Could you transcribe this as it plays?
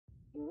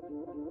What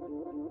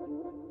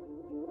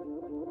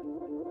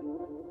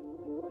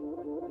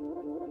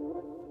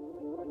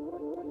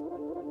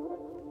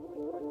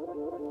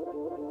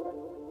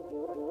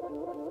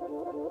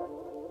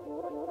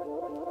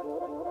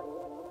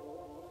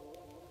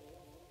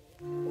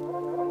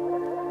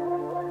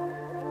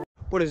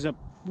is up?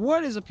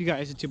 What is up, you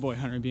guys? It's your boy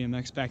Hunter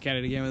BMX back at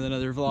it again with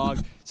another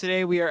vlog.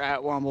 Today we are at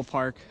Womble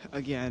Park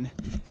again,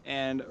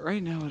 and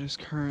right now it is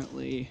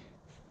currently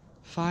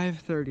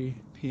 5:30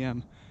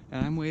 p.m.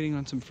 and I'm waiting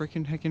on some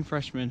freaking heckin'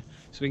 freshmen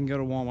so we can go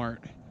to Walmart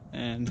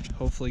and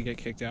hopefully get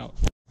kicked out.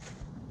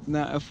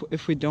 Now,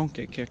 if we don't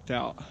get kicked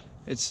out,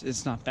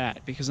 it's not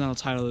bad because that'll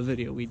title the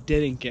video, we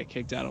didn't get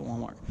kicked out of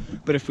Walmart.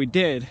 But if we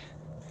did,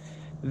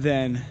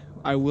 then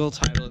I will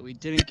title it, we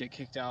didn't get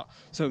kicked out,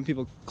 so when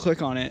people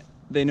click on it,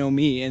 they know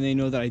me and they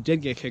know that I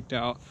did get kicked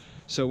out.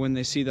 So when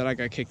they see that I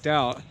got kicked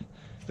out,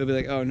 they'll be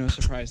like, oh, no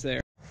surprise there.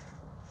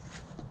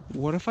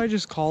 What if I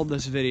just called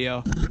this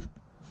video,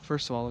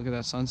 first of all, look at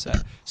that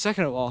sunset.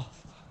 Second of all,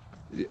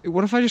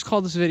 what if I just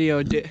called this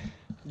video,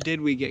 did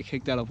we get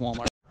kicked out of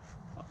Walmart?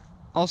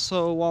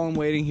 Also, while I'm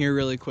waiting here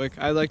really quick,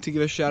 I'd like to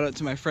give a shout out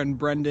to my friend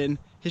Brendan.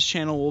 His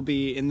channel will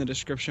be in the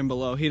description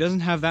below. He doesn't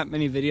have that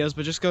many videos,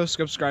 but just go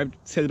subscribe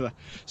to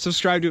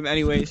him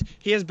anyways.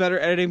 He has better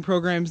editing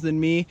programs than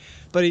me,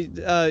 but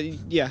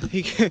yeah,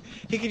 he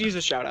could use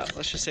a shout out,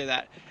 let's just say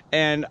that.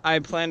 And I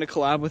plan to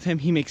collab with him.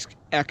 He makes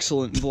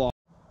excellent vlogs.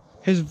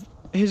 His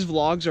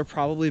vlogs are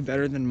probably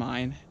better than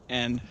mine,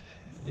 and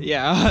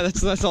yeah,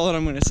 that's all that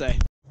I'm gonna say.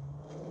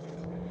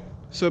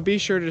 So be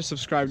sure to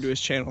subscribe to his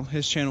channel.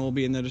 His channel will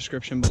be in the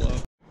description below.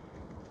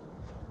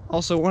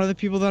 Also, one of the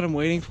people that I'm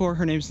waiting for,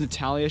 her name's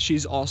Natalia.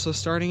 She's also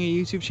starting a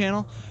YouTube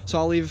channel. So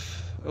I'll leave,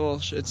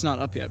 well, it's not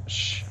up yet.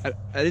 Shh, I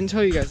didn't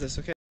tell you guys this,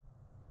 okay?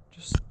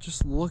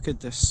 Just look at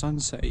this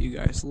sunset, you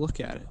guys. Look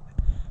at it.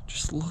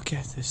 Just look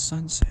at this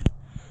sunset.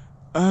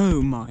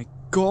 Oh my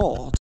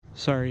God.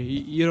 Sorry,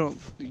 you don't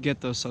get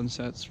those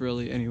sunsets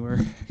really anywhere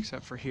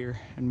except for here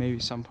and maybe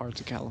some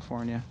parts of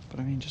California. But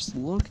I mean, just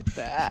look at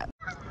that.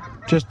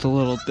 Just a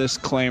little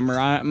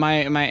disclaimer,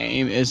 my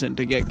aim isn't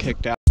to get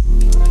kicked out.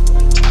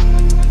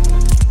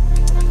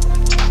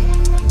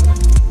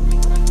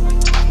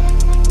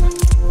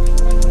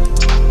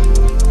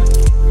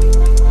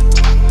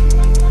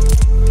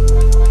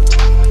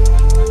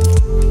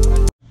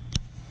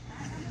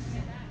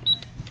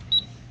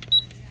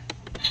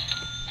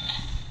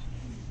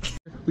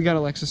 We got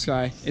Alexa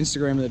Sky,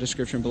 Instagram in the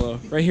description below.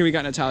 Right here we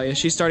got Natalia.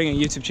 She's starting a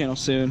YouTube channel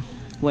soon.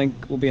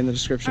 Link will be in the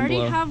description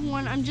below. I already have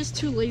one. I'm just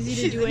too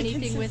lazy to do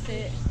anything with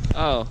it.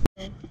 Oh.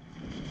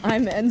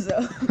 I'm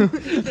Enzo.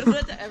 He does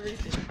that to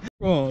everything.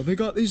 Oh, they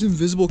got these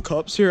invisible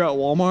cups here at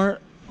Walmart.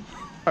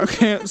 I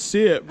can't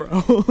see it,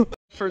 bro.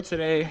 For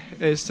today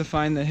is to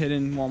find the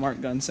hidden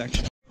Walmart gun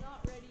section.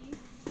 Not ready.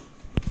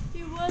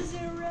 He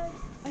wasn't ready.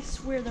 I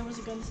swear there was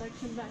a gun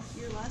section back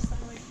here last time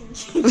I came.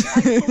 I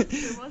told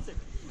you there wasn't.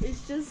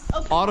 It's just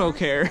auto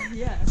care.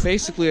 Yeah.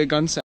 Basically a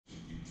gun section.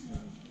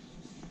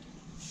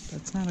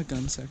 That's not a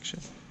gun section.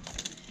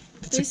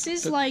 This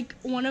is like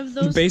one of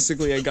those.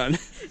 Basically a gun.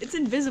 It's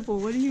invisible.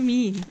 What do you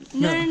mean?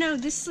 No.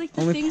 This is like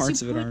the only things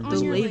parts you of it put are on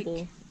The your label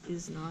like.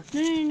 is not.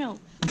 No.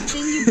 The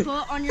thing you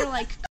put on your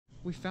like.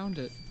 We found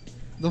it.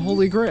 The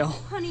Holy Grail.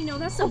 Honey, no,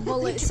 that's a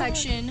bullet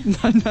section.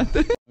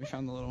 Nothing. We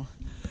found the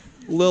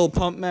little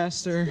pump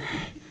master.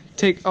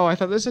 Oh, I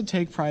thought this said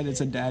take pride.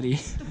 It's a daddy.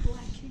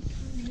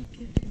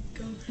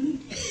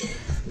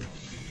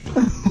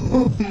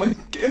 Oh my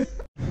God.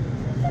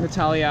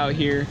 Natalia out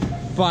here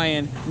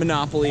buying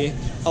Monopoly.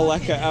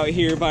 Aleka out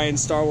here buying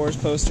Star Wars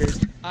posters.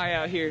 I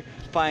out here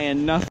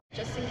buying nothing.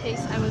 Just in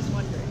case I was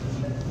wondering.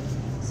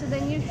 So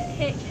then you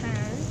hit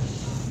cash,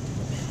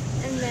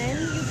 and then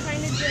you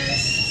kind of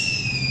just.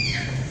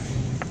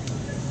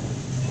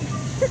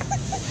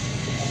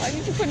 Why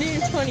did you put in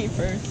your 20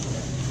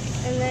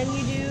 first? And then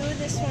you do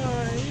this one.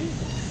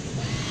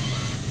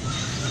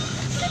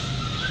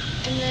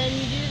 And then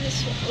you do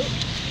this one. Oh.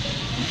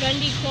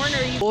 Bendy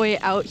corner. Boy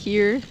out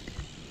here.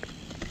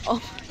 Oh,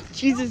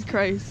 Jesus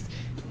Christ.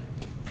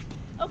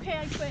 Okay,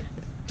 I quit.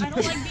 I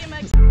don't like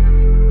BMX.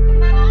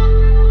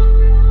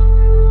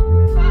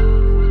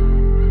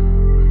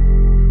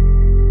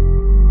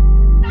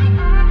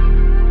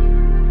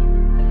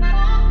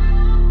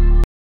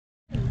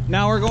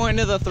 Now we're going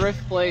to the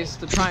thrift place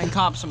to try and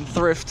cop some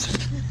thrift.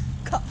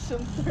 Cop some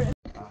thrift.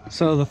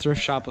 So the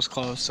thrift shop was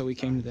closed, so we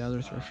came to the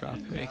other thrift shop,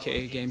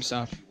 aka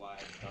GameStop.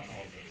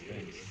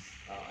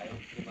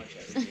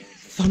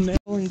 Thumbnail.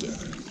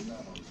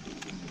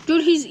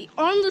 Dude, he's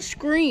on the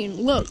screen.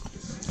 Look.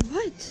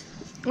 What?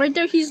 Right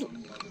there, he's.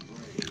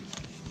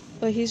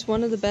 But he's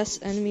one of the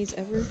best enemies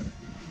ever.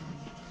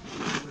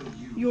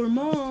 Your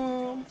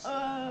mom.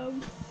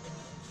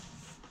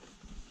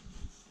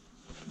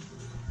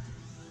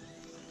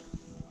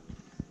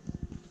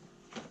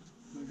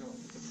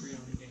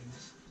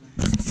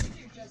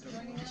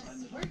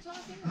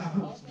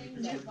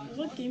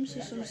 What game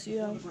systems do you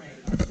have?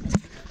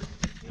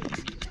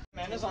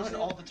 Amanda's on it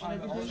all the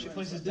time. All she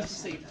plays is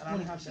Destiny. I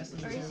don't have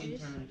Destiny 2.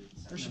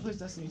 Or she plays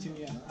Destiny 2,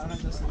 yeah. I don't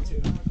have Destiny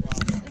 2.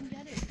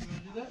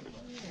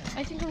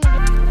 I think I'm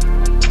gonna.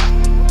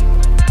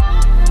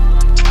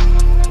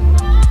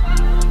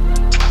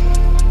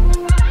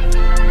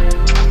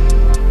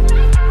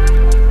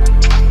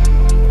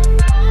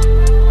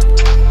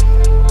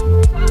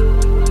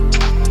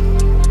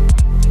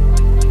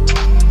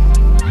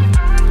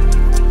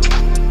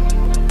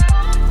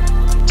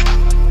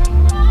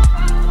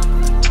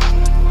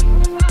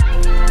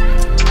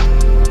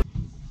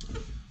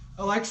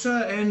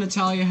 Alexa and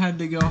Natalia had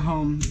to go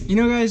home. You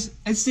know, guys,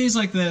 it's days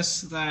like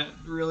this that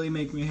really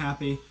make me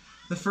happy.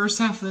 The first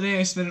half of the day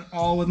I spent it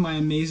all with my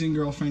amazing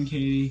girlfriend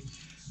Katie.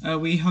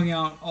 We hung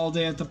out all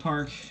day at the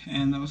park,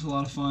 and that was a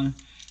lot of fun.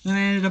 Then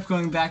I ended up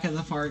going back at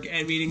the park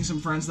and meeting some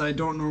friends that I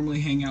don't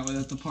normally hang out with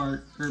at the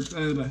park, or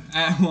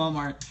at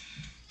Walmart.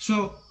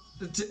 So,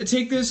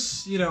 take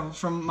this, you know,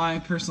 from my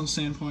personal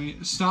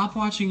standpoint. Stop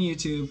watching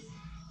YouTube,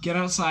 get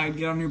outside,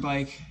 get on your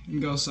bike,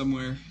 and go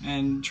somewhere,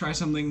 and try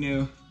something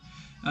new.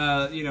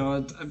 You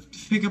know,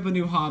 pick up a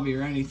new hobby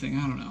or anything,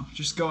 I don't know.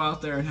 Just go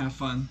out there and have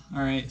fun.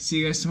 Alright, see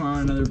you guys tomorrow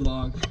on another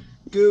vlog.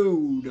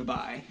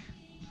 Goodbye.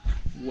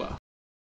 Whoa.